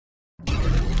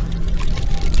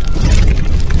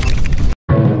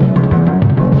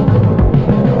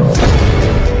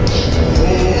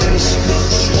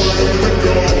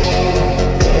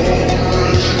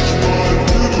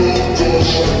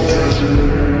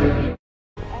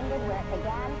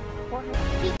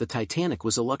the Titanic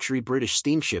was a luxury British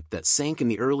steamship that sank in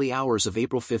the early hours of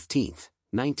April 15,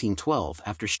 1912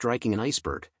 after striking an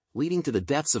iceberg, leading to the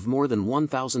deaths of more than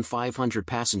 1,500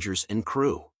 passengers and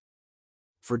crew.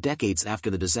 For decades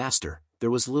after the disaster, there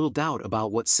was little doubt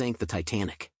about what sank the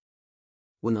Titanic.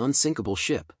 When the unsinkable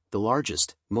ship, the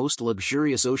largest, most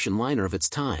luxurious ocean liner of its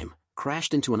time,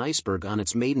 crashed into an iceberg on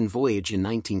its maiden voyage in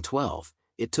 1912,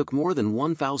 it took more than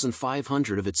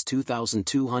 1,500 of its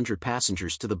 2,200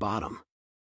 passengers to the bottom.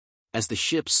 As the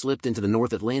ship slipped into the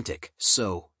North Atlantic,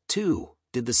 so, too,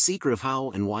 did the secret of how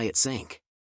and why it sank.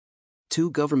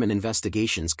 Two government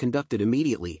investigations conducted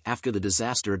immediately after the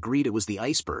disaster agreed it was the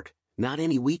iceberg, not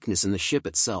any weakness in the ship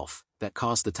itself, that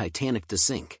caused the Titanic to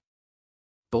sink.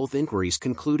 Both inquiries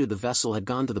concluded the vessel had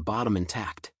gone to the bottom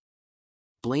intact.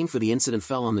 Blame for the incident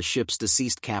fell on the ship's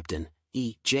deceased captain,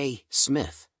 E. J.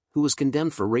 Smith, who was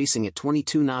condemned for racing at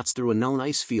 22 knots through a known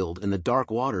ice field in the dark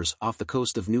waters off the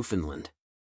coast of Newfoundland.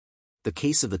 The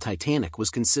case of the Titanic was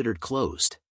considered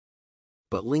closed.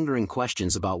 But lingering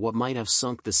questions about what might have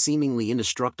sunk the seemingly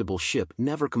indestructible ship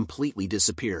never completely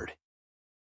disappeared.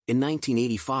 In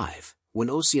 1985, when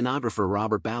oceanographer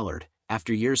Robert Ballard,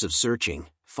 after years of searching,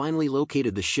 finally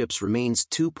located the ship's remains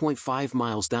 2.5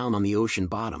 miles down on the ocean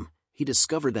bottom, he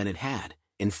discovered that it had,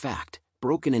 in fact,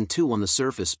 broken in two on the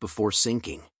surface before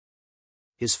sinking.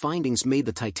 His findings made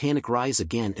the Titanic rise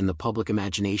again in the public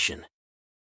imagination.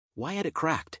 Why had it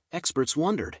cracked, experts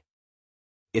wondered.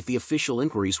 If the official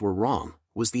inquiries were wrong,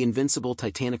 was the invincible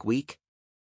Titanic weak?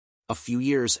 A few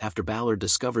years after Ballard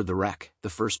discovered the wreck, the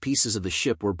first pieces of the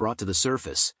ship were brought to the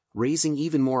surface, raising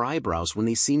even more eyebrows when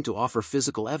they seemed to offer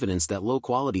physical evidence that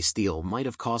low-quality steel might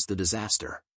have caused the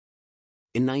disaster.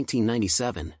 In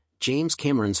 1997, James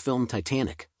Cameron's film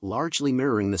Titanic, largely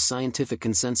mirroring the scientific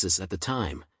consensus at the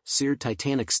time, seared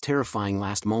Titanic's terrifying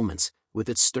last moments, with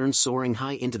its stern soaring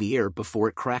high into the air before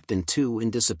it cracked in two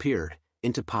and disappeared,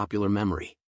 into popular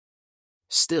memory.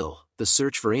 Still, the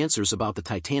search for answers about the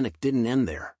Titanic didn't end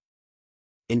there.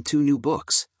 In two new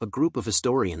books, a group of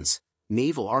historians,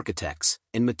 naval architects,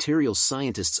 and materials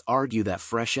scientists argue that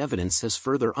fresh evidence has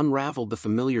further unraveled the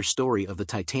familiar story of the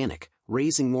Titanic,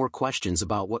 raising more questions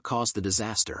about what caused the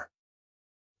disaster.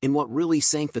 In What Really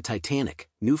Sank the Titanic,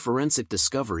 New Forensic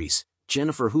Discoveries,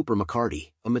 Jennifer Hooper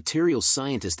McCarty, a materials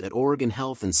scientist at Oregon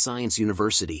Health and Science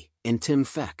University, and Tim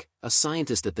Feck, a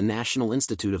scientist at the National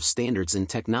Institute of Standards and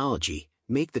Technology,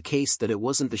 make the case that it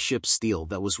wasn't the ship's steel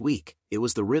that was weak, it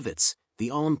was the rivets,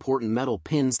 the all-important metal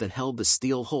pins that held the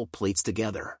steel hull plates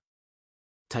together.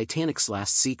 Titanic's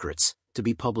Last Secrets, to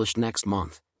be published next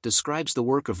month, describes the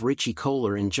work of Richie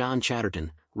Kohler and John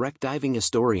Chatterton, wreck diving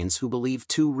historians who believe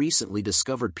two recently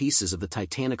discovered pieces of the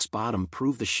Titanic's bottom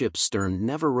prove the ship's stern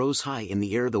never rose high in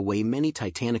the air the way many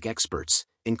Titanic experts,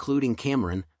 including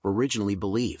Cameron, originally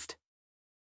believed.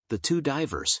 The two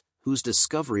divers, whose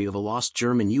discovery of a lost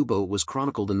German U-boat was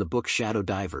chronicled in the book Shadow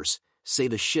Divers, say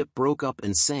the ship broke up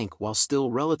and sank while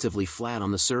still relatively flat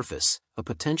on the surface, a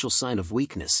potential sign of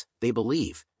weakness, they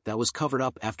believe, that was covered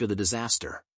up after the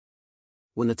disaster.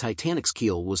 When the Titanic's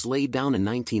keel was laid down in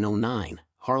 1909,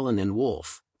 Harland and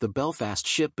Wolff, the Belfast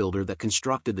shipbuilder that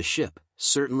constructed the ship,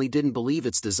 certainly didn't believe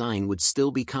its design would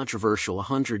still be controversial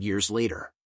 100 years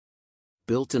later.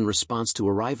 Built in response to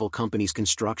a rival company's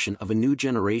construction of a new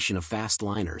generation of fast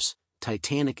liners,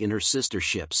 Titanic and her sister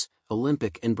ships,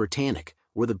 Olympic and Britannic,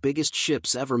 were the biggest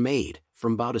ships ever made.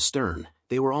 From bow to stern,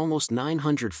 they were almost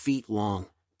 900 feet long,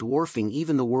 dwarfing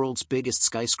even the world's biggest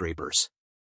skyscrapers.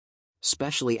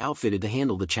 Specially outfitted to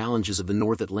handle the challenges of the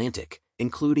North Atlantic,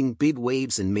 including big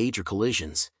waves and major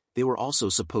collisions, they were also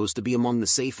supposed to be among the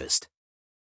safest.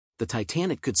 The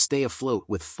Titanic could stay afloat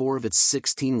with 4 of its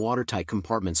 16 watertight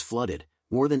compartments flooded,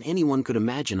 more than anyone could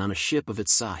imagine on a ship of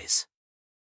its size.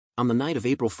 On the night of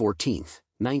April 14,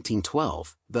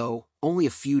 1912, though, only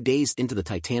a few days into the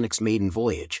Titanic's maiden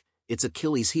voyage, its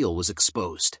Achilles heel was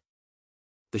exposed.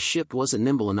 The ship wasn't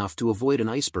nimble enough to avoid an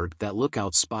iceberg that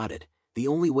lookouts spotted, the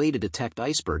only way to detect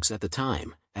icebergs at the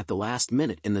time, at the last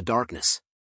minute in the darkness.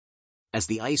 As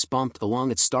the ice bumped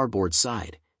along its starboard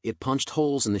side, it punched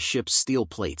holes in the ship's steel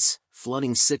plates,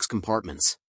 flooding 6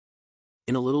 compartments.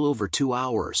 In a little over 2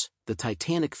 hours, the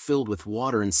Titanic filled with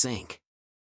water and sank.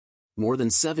 More than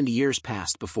 70 years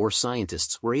passed before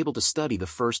scientists were able to study the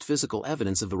first physical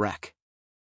evidence of the wreck.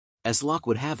 As luck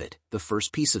would have it, the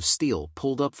first piece of steel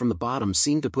pulled up from the bottom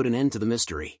seemed to put an end to the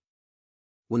mystery.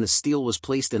 When the steel was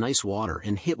placed in ice water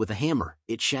and hit with a hammer,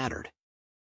 it shattered.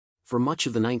 For much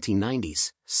of the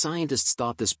 1990s, scientists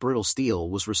thought this brittle steel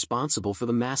was responsible for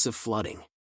the massive flooding.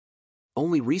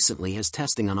 Only recently has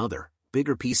testing on other,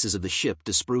 bigger pieces of the ship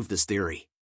disproved this theory.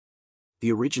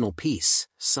 The original piece,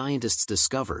 scientists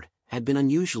discovered, had been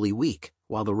unusually weak,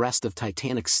 while the rest of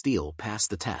Titanic's steel passed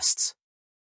the tests.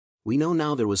 "We know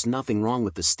now there was nothing wrong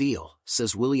with the steel,"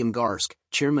 says William Garsk,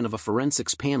 chairman of a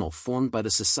forensics panel formed by the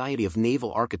Society of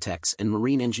Naval Architects and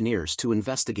Marine Engineers to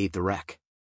investigate the wreck.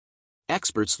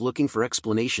 Experts looking for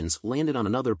explanations landed on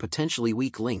another potentially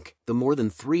weak link, the more than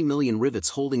 3 million rivets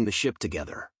holding the ship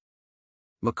together.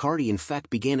 McCarty in fact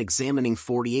began examining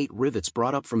 48 rivets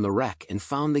brought up from the wreck and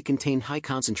found they contained high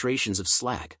concentrations of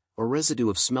slag, or residue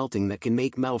of smelting that can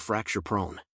make metal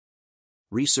fracture-prone.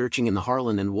 Researching in the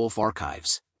Harlan and Wolff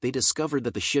archives, they discovered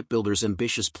that the shipbuilder's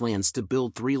ambitious plans to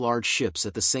build 3 large ships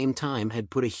at the same time had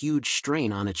put a huge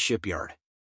strain on its shipyard.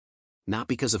 Not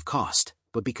because of cost,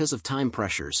 but because of time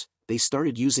pressures, they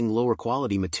started using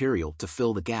lower-quality material to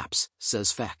fill the gaps,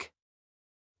 says Feck.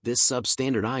 This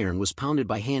substandard iron was pounded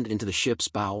by hand into the ship's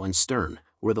bow and stern,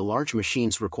 where the large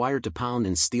machines required to pound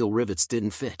in steel rivets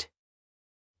didn't fit.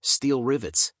 Steel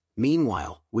rivets,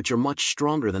 meanwhile, which are much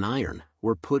stronger than iron,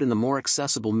 were put in the more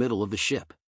accessible middle of the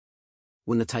ship.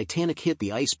 When the Titanic hit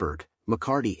the iceberg,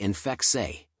 McCarty and Feck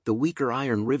say, the weaker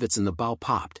iron rivets in the bow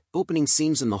popped, opening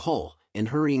seams in the hull, and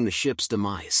hurrying the ship's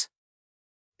demise.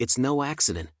 It's no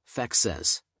accident, Feck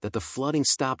says, that the flooding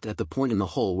stopped at the point in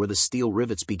the hull where the steel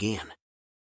rivets began.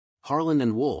 Harlan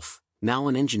and Wolff, now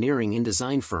an engineering and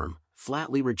design firm,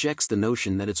 flatly rejects the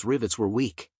notion that its rivets were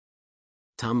weak.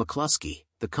 Tom McCluskey,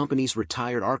 the company's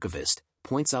retired archivist,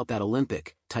 points out that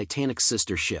Olympic, Titanic's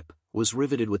sister ship, was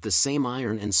riveted with the same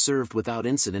iron and served without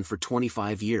incident for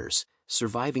 25 years,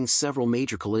 surviving several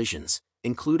major collisions,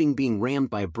 including being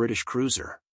rammed by a British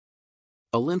cruiser.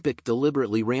 Olympic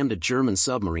deliberately rammed a German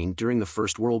submarine during the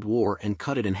First World War and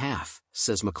cut it in half,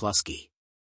 says McCluskey.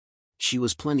 She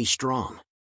was plenty strong.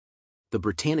 The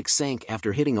Britannic sank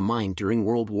after hitting a mine during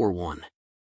World War I.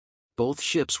 Both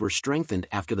ships were strengthened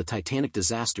after the Titanic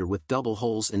disaster with double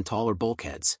hulls and taller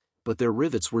bulkheads, but their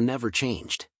rivets were never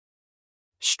changed.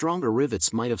 Stronger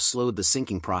rivets might have slowed the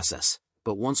sinking process,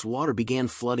 but once water began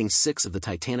flooding 6 of the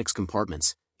Titanic's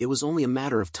compartments, it was only a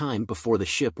matter of time before the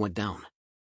ship went down.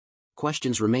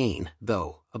 Questions remain,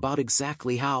 though, about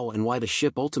exactly how and why the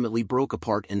ship ultimately broke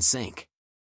apart and sank.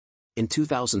 In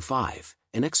 2005,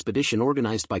 an expedition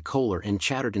organized by Kohler and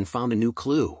Chatterton found a new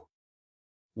clue.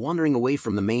 Wandering away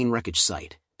from the main wreckage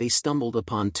site, they stumbled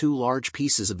upon 2 large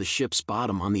pieces of the ship's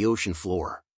bottom on the ocean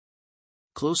floor.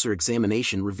 Closer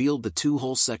examination revealed the 2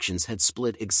 hull sections had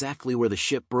split exactly where the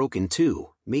ship broke in 2,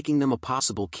 making them a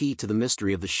possible key to the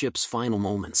mystery of the ship's final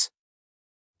moments.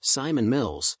 Simon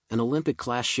Mills, an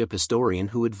Olympic-class ship historian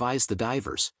who advised the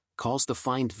divers, calls the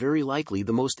find very likely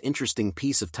the most interesting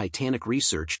piece of Titanic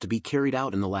research to be carried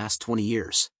out in the last 20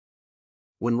 years.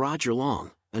 When Roger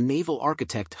Long, a naval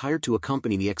architect hired to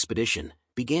accompany the expedition,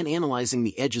 began analyzing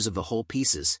the edges of the hull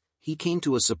pieces, he came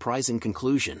to a surprising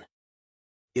conclusion.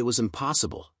 It was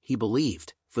impossible, he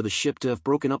believed, for the ship to have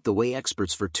broken up the way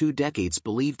experts for 2 decades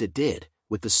believed it did,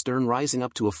 with the stern rising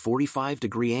up to a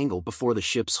 45-degree angle before the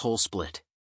ship's hull split.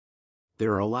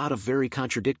 There are a lot of very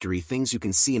contradictory things you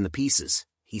can see in the pieces,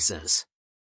 he says.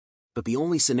 But the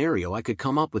only scenario I could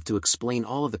come up with to explain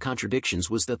all of the contradictions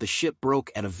was that the ship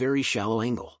broke at a very shallow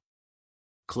angle.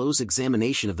 Close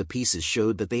examination of the pieces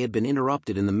showed that they had been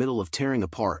interrupted in the middle of tearing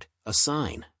apart, a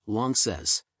sign, Long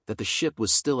says, that the ship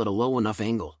was still at a low enough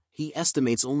angle, he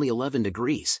estimates only 11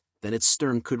 degrees, that its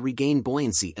stern could regain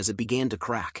buoyancy as it began to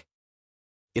crack.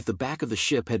 If the back of the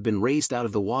ship had been raised out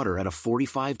of the water at a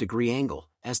 45-degree angle,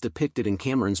 as depicted in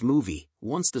Cameron's movie,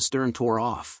 once the stern tore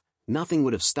off, nothing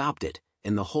would have stopped it,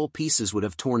 and the whole pieces would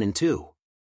have torn in 2.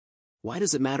 Why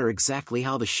does it matter exactly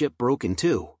how the ship broke in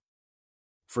 2?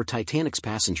 For Titanic's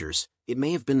passengers, it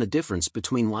may have been the difference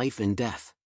between life and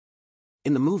death.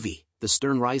 In the movie, the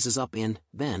stern rises up and,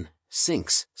 then,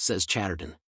 sinks, says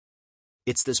Chatterton.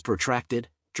 It's this protracted,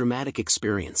 dramatic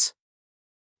experience.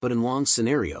 But in Long's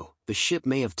scenario, the ship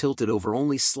may have tilted over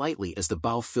only slightly as the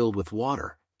bow filled with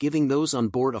water, giving those on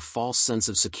board a false sense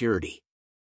of security.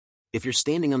 If you're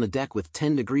standing on the deck with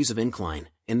 10 degrees of incline,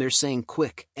 and they're saying,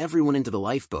 "Quick, everyone into the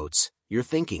lifeboats," you're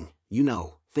thinking,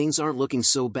 things aren't looking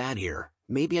so bad here,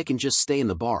 maybe I can just stay in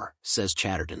the bar, says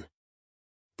Chatterton.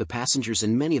 The passengers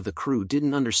and many of the crew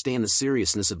didn't understand the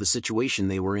seriousness of the situation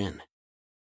they were in.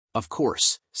 Of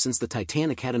course, since the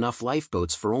Titanic had enough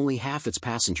lifeboats for only half its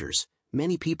passengers,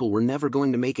 many people were never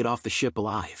going to make it off the ship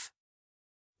alive.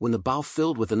 When the bow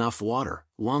filled with enough water,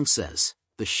 Long says,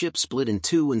 the ship split in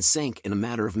 2 and sank in a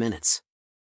matter of minutes.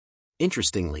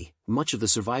 Interestingly, much of the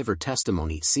survivor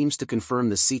testimony seems to confirm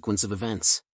this sequence of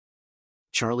events.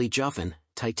 Charlie Juffin,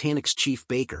 Titanic's chief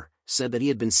baker, said that he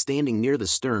had been standing near the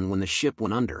stern when the ship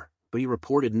went under, but he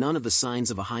reported none of the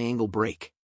signs of a high-angle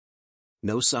break.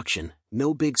 No suction,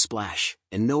 no big splash,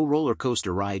 and no roller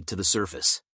coaster ride to the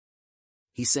surface.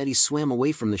 He said he swam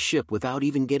away from the ship without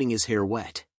even getting his hair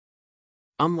wet.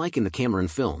 Unlike in the Cameron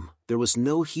film, there was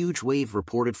no huge wave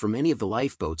reported from any of the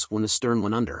lifeboats when the stern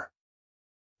went under.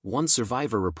 One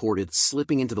survivor reported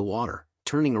slipping into the water,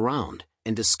 turning around,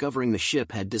 and discovering the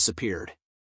ship had disappeared.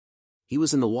 He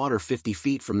was in the water 50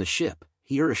 feet from the ship,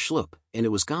 he heard a schloop, and it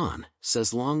was gone,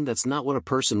 says Long. That's not what a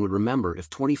person would remember if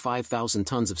 25,000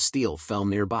 tons of steel fell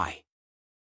nearby.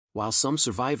 While some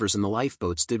survivors in the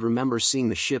lifeboats did remember seeing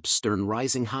the ship's stern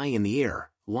rising high in the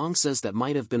air, Long says that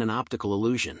might have been an optical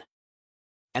illusion.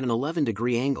 At an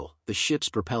 11-degree angle, the ship's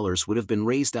propellers would have been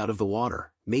raised out of the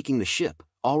water, making the ship,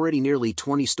 already nearly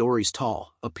 20 stories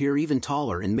tall, appear even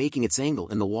taller and making its angle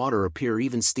in the water appear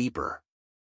even steeper.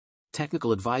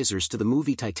 Technical advisors to the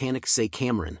movie Titanic say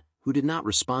Cameron, who did not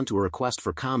respond to a request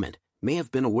for comment, may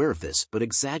have been aware of this but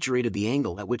exaggerated the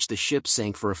angle at which the ship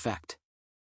sank for effect.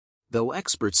 Though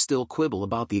experts still quibble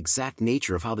about the exact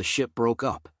nature of how the ship broke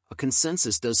up, a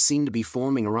consensus does seem to be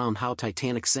forming around how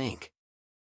Titanic sank.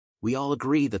 We all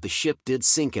agree that the ship did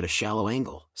sink at a shallow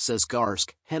angle, says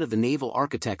Garsk, head of the Naval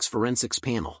Architects Forensics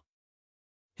Panel.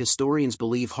 Historians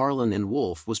believe Harlan and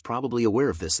Wolff was probably aware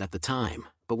of this at the time,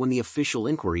 but when the official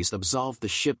inquiries absolved the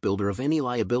shipbuilder of any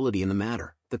liability in the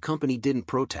matter, the company didn't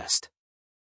protest.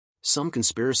 Some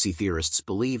conspiracy theorists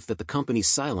believe that the company's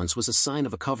silence was a sign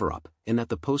of a cover-up, and that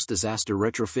the post-disaster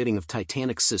retrofitting of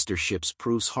Titanic's sister ships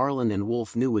proves Harlan and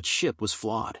Wolff knew its ship was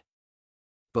flawed.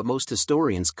 But most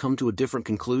historians come to a different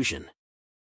conclusion.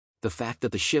 The fact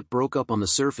that the ship broke up on the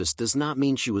surface does not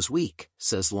mean she was weak,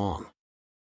 says Long.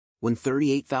 When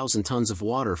 38,000 tons of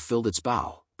water filled its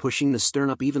bow, pushing the stern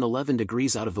up even 11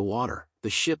 degrees out of the water, the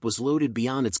ship was loaded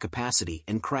beyond its capacity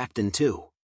and cracked in two.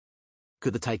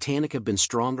 Could the Titanic have been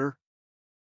stronger?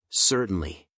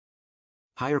 Certainly.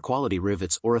 Higher quality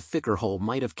rivets or a thicker hull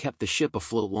might have kept the ship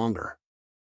afloat longer.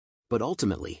 But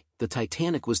ultimately, the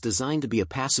Titanic was designed to be a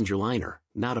passenger liner,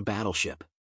 not a battleship.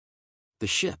 The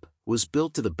ship was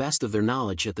built to the best of their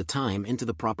knowledge at the time and to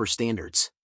the proper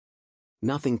standards.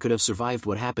 Nothing could have survived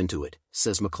what happened to it,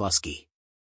 says McCluskey.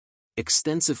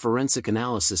 Extensive forensic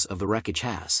analysis of the wreckage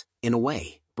has, in a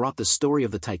way, brought the story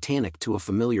of the Titanic to a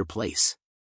familiar place.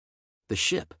 The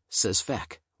ship, says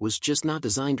Feck, was just not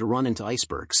designed to run into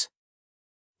icebergs.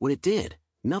 When it did,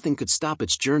 nothing could stop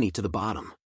its journey to the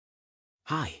bottom.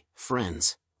 Hi,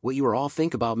 friends, what you all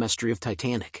think about Mystery of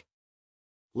Titanic.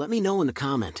 Let me know in the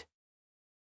comment.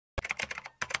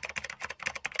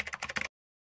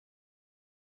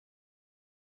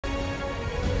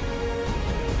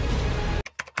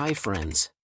 Hi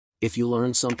friends. If you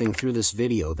learned something through this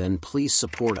video, then please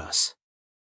support us.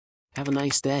 Have a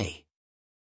nice day.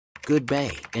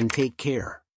 Goodbye and take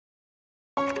care.